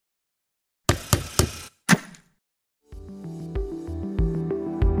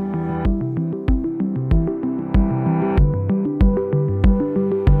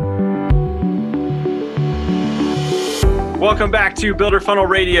welcome back to Builder Funnel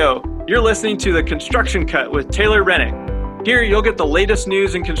Radio. You're listening to The Construction Cut with Taylor Rennick. Here you'll get the latest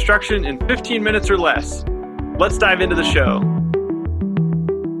news in construction in 15 minutes or less. Let's dive into the show.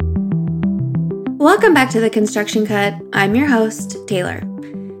 Welcome back to The Construction Cut. I'm your host, Taylor.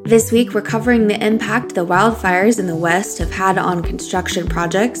 This week we're covering the impact the wildfires in the West have had on construction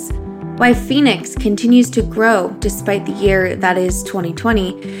projects, why Phoenix continues to grow despite the year that is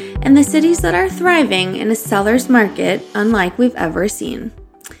 2020, and the cities that are thriving in a seller's market unlike we've ever seen.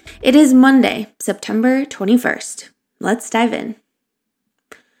 It is Monday, September 21st. Let's dive in.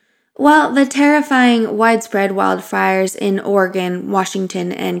 Well, the terrifying widespread wildfires in Oregon,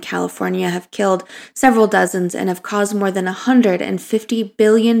 Washington, and California have killed several dozens and have caused more than $150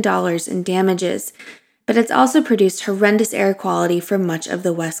 billion in damages. But it's also produced horrendous air quality for much of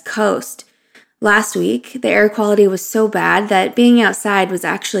the West Coast. Last week, the air quality was so bad that being outside was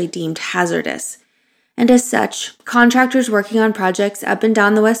actually deemed hazardous. And as such, contractors working on projects up and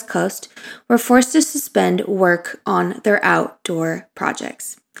down the West Coast were forced to suspend work on their outdoor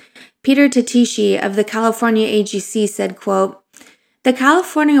projects. Peter Tatishi of the California AGC said, quote, "The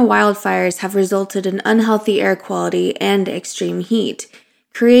California wildfires have resulted in unhealthy air quality and extreme heat,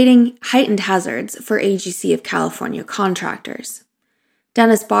 creating heightened hazards for AGC of California contractors."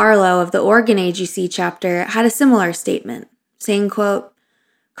 Dennis Barlow of the Oregon AGC chapter had a similar statement, saying, quote,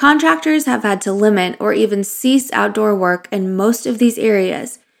 "Contractors have had to limit or even cease outdoor work in most of these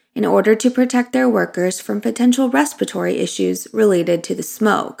areas in order to protect their workers from potential respiratory issues related to the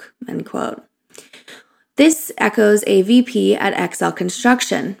smoke," end quote. This echoes a VP at XL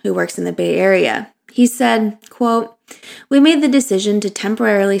Construction who works in the Bay Area. He said, quote, "We made the decision to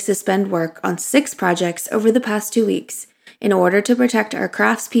temporarily suspend work on 6 projects over the past 2 weeks in order to protect our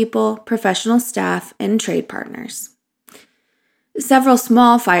craftspeople, professional staff, and trade partners." Several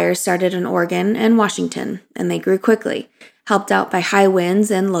small fires started in Oregon and Washington, and they grew quickly, helped out by high winds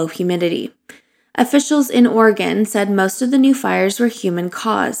and low humidity. Officials in Oregon said most of the new fires were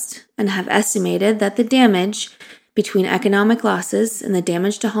human-caused and have estimated that the damage between economic losses and the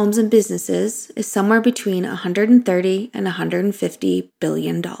damage to homes and businesses is somewhere between $130 and $150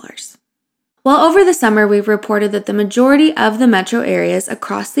 billion. Well, over the summer, we've reported that the majority of the metro areas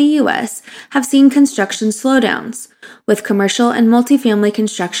across the U.S. have seen construction slowdowns, with commercial and multifamily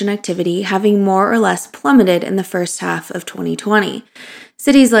construction activity having more or less plummeted in the first half of 2020.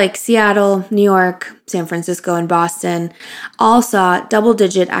 Cities like Seattle, New York, San Francisco, and Boston all saw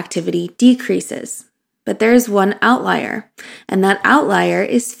double-digit activity decreases. But there is one outlier, and that outlier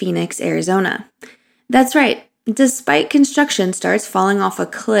is Phoenix, Arizona. That's right. Despite construction starts falling off a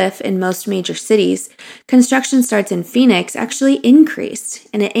cliff in most major cities, construction starts in Phoenix actually increased,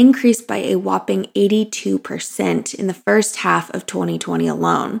 and it increased by a whopping 82% in the first half of 2020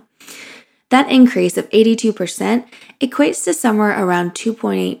 alone. That increase of 82% equates to somewhere around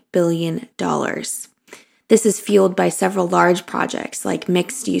 $2.8 billion. This is fueled by several large projects like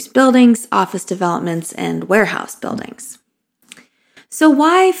mixed-use buildings, office developments, and warehouse buildings. So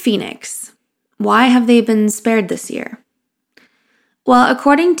why Phoenix? Why have they been spared this year? Well,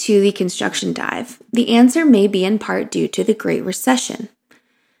 according to the Construction Dive, the answer may be in part due to the Great Recession.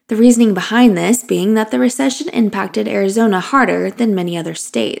 The reasoning behind this being that the recession impacted Arizona harder than many other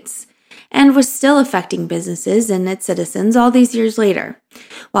states, and was still affecting businesses and its citizens all these years later,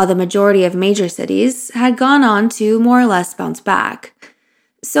 while the majority of major cities had gone on to more or less bounce back.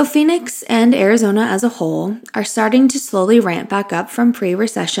 So Phoenix and Arizona as a whole are starting to slowly ramp back up from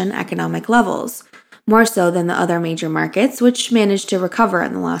pre-recession economic levels, more so than the other major markets, which managed to recover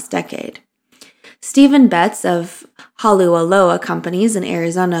in the last decade. Stephen Betts of Halualoa Companies in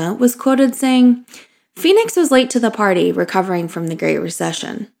Arizona was quoted saying, "Phoenix was late to the party recovering from the Great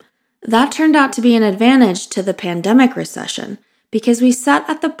Recession. That turned out to be an advantage to the pandemic recession because we sat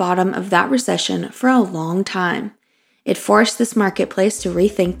at the bottom of that recession for a long time. It forced this marketplace to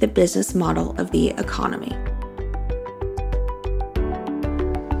rethink the business model of the economy."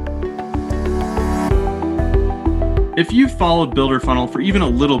 If you've followed Builder Funnel for even a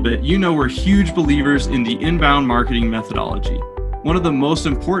little bit, you know we're huge believers in the inbound marketing methodology. One of the most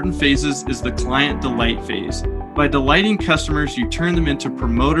important phases is the client delight phase. By delighting customers, you turn them into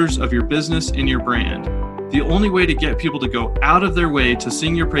promoters of your business and your brand. The only way to get people to go out of their way to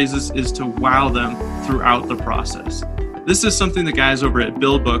sing your praises is to wow them throughout the process. This is something the guys over at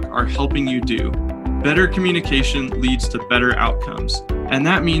BuildBook are helping you do. Better communication leads to better outcomes, and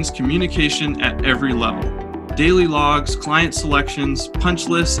that means communication at every level. Daily logs, client selections, punch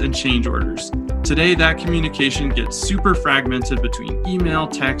lists, and change orders. Today, that communication gets super fragmented between email,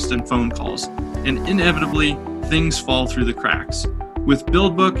 text, and phone calls, and inevitably, things fall through the cracks. With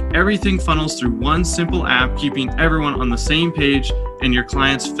BuildBook, everything funnels through one simple app, keeping everyone on the same page and your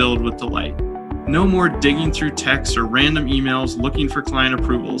clients filled with delight. No more digging through texts or random emails looking for client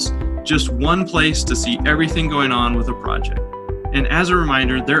approvals. Just one place to see everything going on with a project. And as a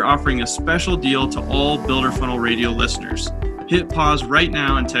reminder, they're offering a special deal to all Builder Funnel Radio listeners. Hit pause right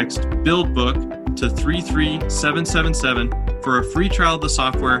now and text BuildBook to 33777 for a free trial of the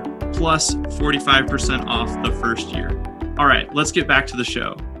software plus 45% off the first year. All right, let's get back to the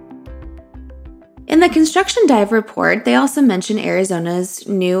show. In the Construction Dive report, they also mention Arizona's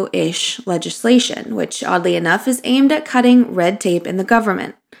new-ish legislation, which oddly enough is aimed at cutting red tape in the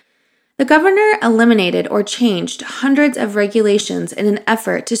government. The governor eliminated or changed hundreds of regulations in an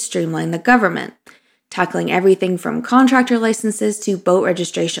effort to streamline the government, tackling everything from contractor licenses to boat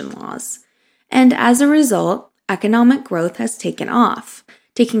registration laws. And as a result, economic growth has taken off,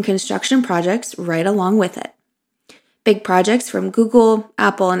 taking construction projects right along with it. Big projects from Google,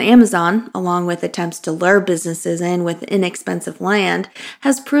 Apple, and Amazon, along with attempts to lure businesses in with inexpensive land,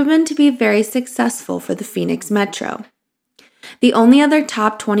 has proven to be very successful for the Phoenix Metro. The only other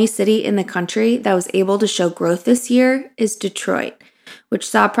top 20 city in the country that was able to show growth this year is Detroit, which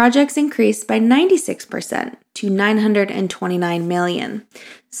saw projects increase by 96% to $929 million,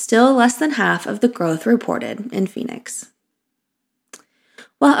 still less than half of the growth reported in Phoenix.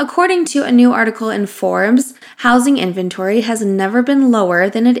 Well, according to a new article in Forbes, housing inventory has never been lower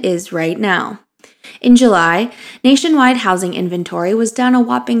than it is right now. In July, nationwide housing inventory was down a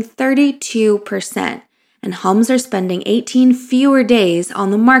whopping 32%, and homes are spending 18 fewer days on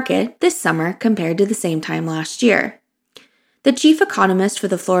the market this summer compared to the same time last year. The chief economist for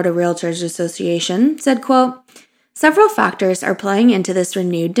the Florida Realtors Association said, quote, "Several factors are playing into this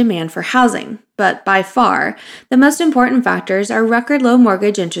renewed demand for housing, but by far, the most important factors are record low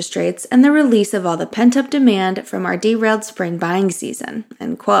mortgage interest rates and the release of all the pent-up demand from our derailed spring buying season,"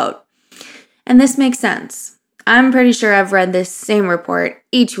 end quote. And this makes sense. I'm pretty sure I've read this same report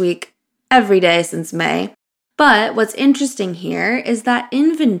each week, every day since May. But what's interesting here is that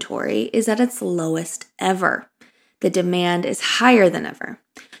inventory is at its lowest ever. The demand is higher than ever.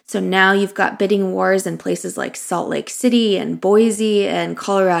 So now you've got bidding wars in places like Salt Lake City and Boise and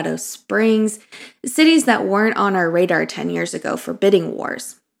Colorado Springs, cities that weren't on our radar 10 years ago for bidding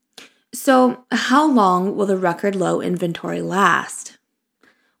wars. So how long will the record low inventory last?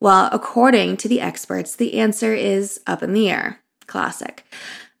 Well, according to the experts, the answer is up in the air. Classic.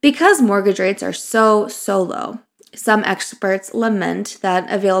 Because mortgage rates are so low, some experts lament that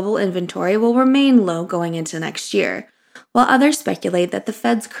available inventory will remain low going into next year, while others speculate that the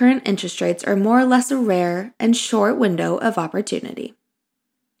Fed's current interest rates are more or less a rare and short window of opportunity.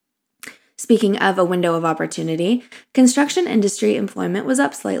 Speaking of a window of opportunity, construction industry employment was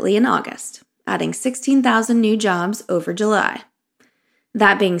up slightly in August, adding 16,000 new jobs over July.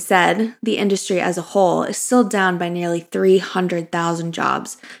 That being said, the industry as a whole is still down by nearly 300,000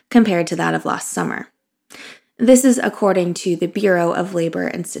 jobs compared to that of last summer. This is according to the Bureau of Labor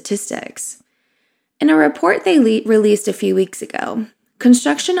and Statistics. In a report they released a few weeks ago,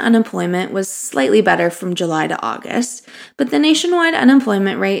 construction unemployment was slightly better from July to August, but the nationwide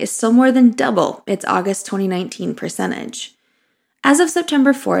unemployment rate is still more than double its August 2019 percentage. As of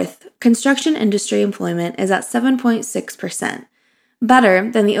September 4th, construction industry employment is at 7.6%, better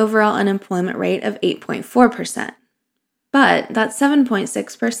than the overall unemployment rate of 8.4%. But that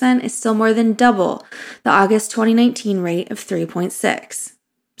 7.6% is still more than double the August 2019 rate of 3.6%.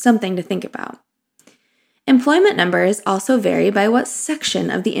 Something to think about. Employment numbers also vary by what section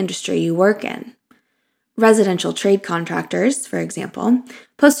of the industry you work in. Residential trade contractors, for example,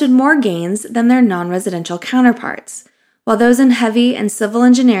 posted more gains than their non-residential counterparts, while those in heavy and civil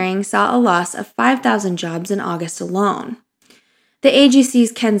engineering saw a loss of 5,000 jobs in August alone. The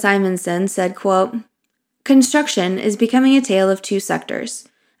AGC's Ken Simonson said, quote, "Construction is becoming a tale of two sectors,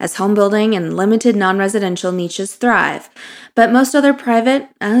 as home building and limited non-residential niches thrive, but most other private,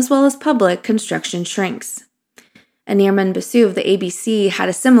 as well as public, construction shrinks." Anirman Basu of the ABC had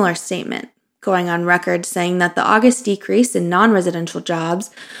a similar statement, going on record saying that the August decrease in non-residential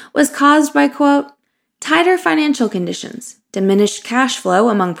jobs was caused by, quote, "tighter financial conditions, diminished cash flow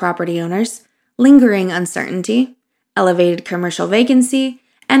among property owners, lingering uncertainty, elevated commercial vacancy,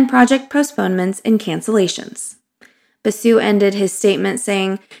 and project postponements and cancellations." Basu ended his statement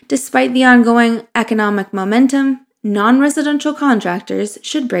saying, "Despite the ongoing economic momentum, non-residential contractors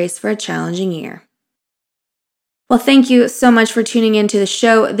should brace for a challenging year." Well, thank you so much for tuning into the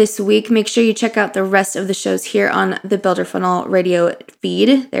show this week. Make sure you check out the rest of the shows here on the Builder Funnel radio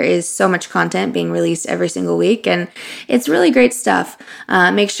feed. There is so much content being released every single week, and it's really great stuff.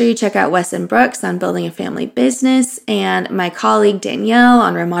 Make sure you check out Wes and Brooks on building a family business, and my colleague Danielle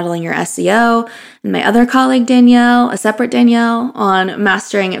on remodeling your SEO, and my other colleague Danielle, a separate Danielle, on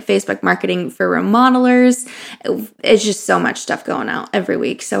mastering Facebook marketing for remodelers. It's just so much stuff going out every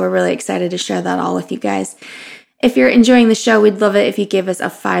week, so we're really excited to share that all with you guys. If you're enjoying the show, we'd love it if you give us a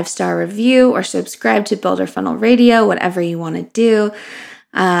 5-star review or subscribe to Builder Funnel Radio, whatever you want to do.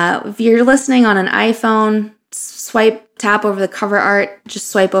 If you're listening on an iPhone, tap over the cover art, just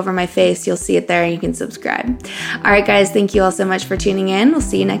swipe over my face. You'll see it there and you can subscribe. All right, guys, thank you all so much for tuning in. We'll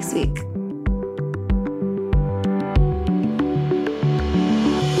see you next week.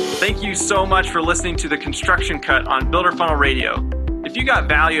 Thank you so much for listening to the Construction Cut on Builder Funnel Radio. If you got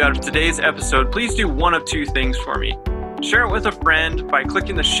value out of today's episode, please do one of two things for me. Share it with a friend by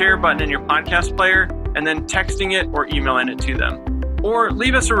clicking the share button in your podcast player and then texting it or emailing it to them. Or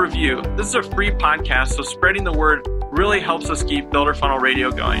leave us a review. This is a free podcast, so spreading the word really helps us keep Builder Funnel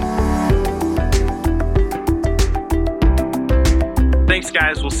Radio going. Thanks,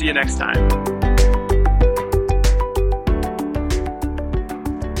 guys. We'll see you next time.